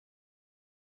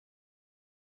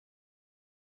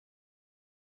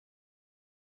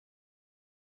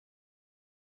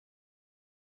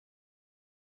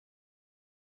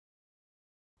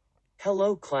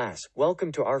Hello class,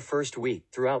 welcome to our first week.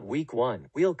 Throughout week 1,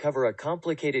 we'll cover a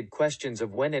complicated questions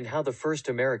of when and how the first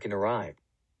American arrived.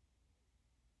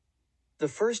 The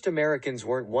first Americans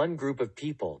weren't one group of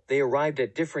people, they arrived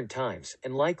at different times,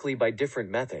 and likely by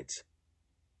different methods.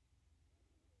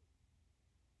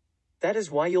 That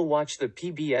is why you'll watch the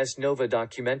PBS Nova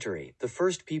documentary, The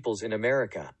First Peoples in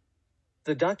America.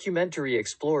 The documentary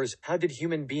explores, how did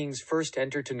human beings first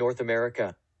enter to North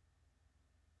America?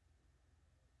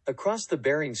 Across the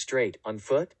Bering Strait, on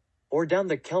foot? Or down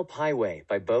the Kelp Highway,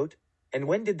 by boat? And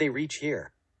when did they reach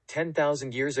here?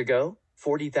 10,000 years ago?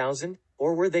 40,000?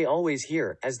 Or were they always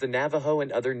here, as the Navajo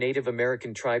and other Native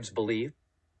American tribes believe?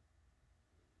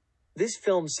 This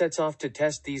film sets off to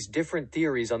test these different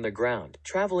theories on the ground,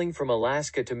 traveling from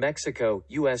Alaska to Mexico,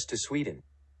 US to Sweden.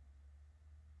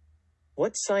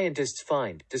 What scientists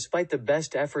find, despite the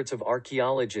best efforts of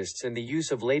archaeologists and the use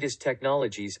of latest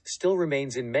technologies, still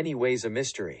remains in many ways a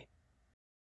mystery.